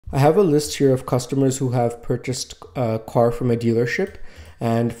I have a list here of customers who have purchased a car from a dealership,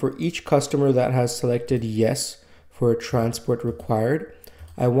 and for each customer that has selected yes for transport required,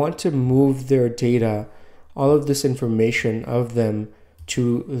 I want to move their data, all of this information of them,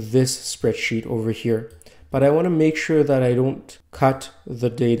 to this spreadsheet over here. But I want to make sure that I don't cut the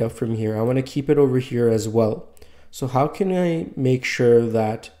data from here. I want to keep it over here as well. So how can I make sure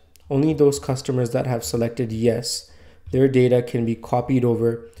that only those customers that have selected yes, their data can be copied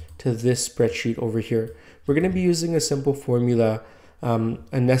over to this spreadsheet over here? We're going to be using a simple formula,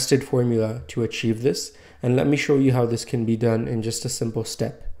 a nested formula to achieve this. And let me show you how this can be done in just a simple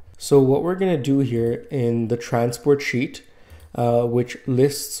step. So what we're going to do here in the transport sheet, which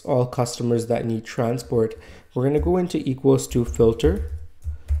lists all customers that need transport, we're going to go into equals to filter,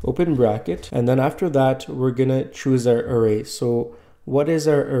 open bracket, and then after that we're going to choose our array. So what is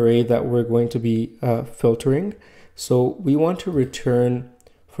our array that we're going to be filtering? So we want to return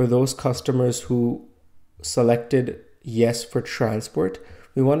for those customers who selected yes for transport,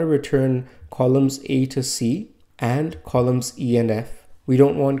 we want to return columns A to C and columns E and F. We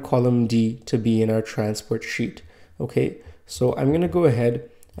don't want column D to be in our transport sheet. Okay, so I'm going to go ahead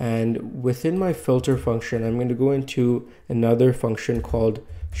and within my filter function, I'm going to go into another function called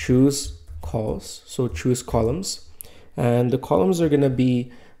ChooseCols. So choose columns, and the columns are going to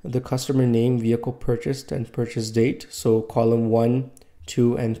be the customer name, vehicle purchased, and purchase date. So column 1,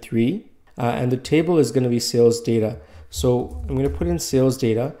 2, and 3. And the table is going to be sales data. So I'm going to put in sales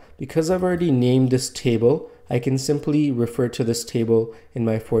data. Because I've already named this table, I can simply refer to this table in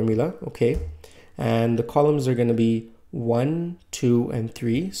my formula, okay? And the columns are going to be 1, 2, and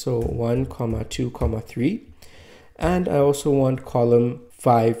 3. So 1, 2, 3. And I also want column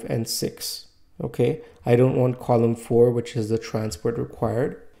 5 and 6, okay? I don't want column 4, which is the transport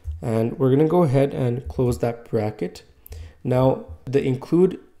required. And we're going to go ahead and close that bracket. Now, the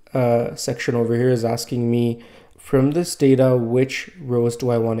include section over here is asking me, from this data, which rows do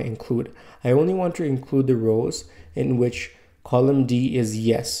I want to include? I only want to include the rows in which column D is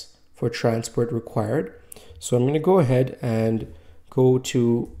yes for transport required. So I'm going to go ahead and go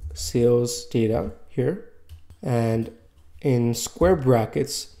to sales data here, and in square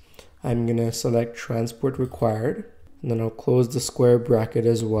brackets, I'm going to select transport required, and then I'll close the square bracket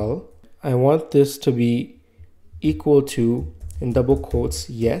as well. I want this to be equal to, in double quotes,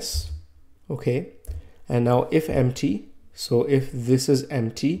 yes, okay? And now if empty, so if this is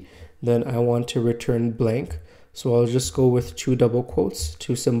empty, then I want to return blank. So I'll just go with 2 double quotes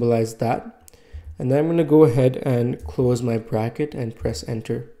to symbolize that. And then I'm going to go ahead and close my bracket and press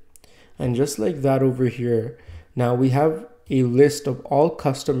enter. And just like that over here, now we have a list of all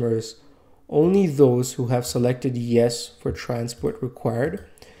customers, only those who have selected yes for transport required.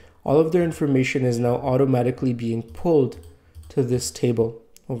 All of their information is now automatically being pulled to this table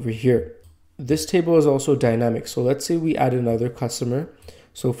over here. This table is also dynamic. So let's say we add another customer.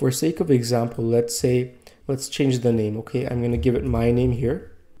 So for sake of example, let's change the name. Okay, I'm going to give it my name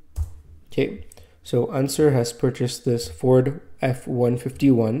here. Okay, so Answer has purchased this Ford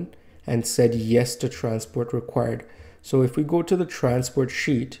F-151 and said yes to transport required. So if we go to the transport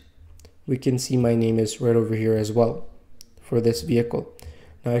sheet, we can see my name is right over here as well for this vehicle.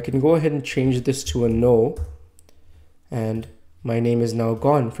 Now I can go ahead and change this to a no, and my name is now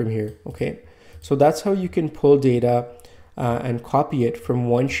gone from here. Okay, so that's how you can pull data and copy it from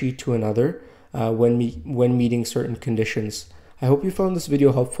one sheet to another when meeting certain conditions. I hope you found this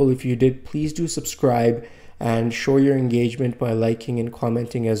video helpful. If you did, please do subscribe and show your engagement by liking and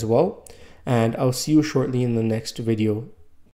commenting as well. And I'll see you shortly in the next video.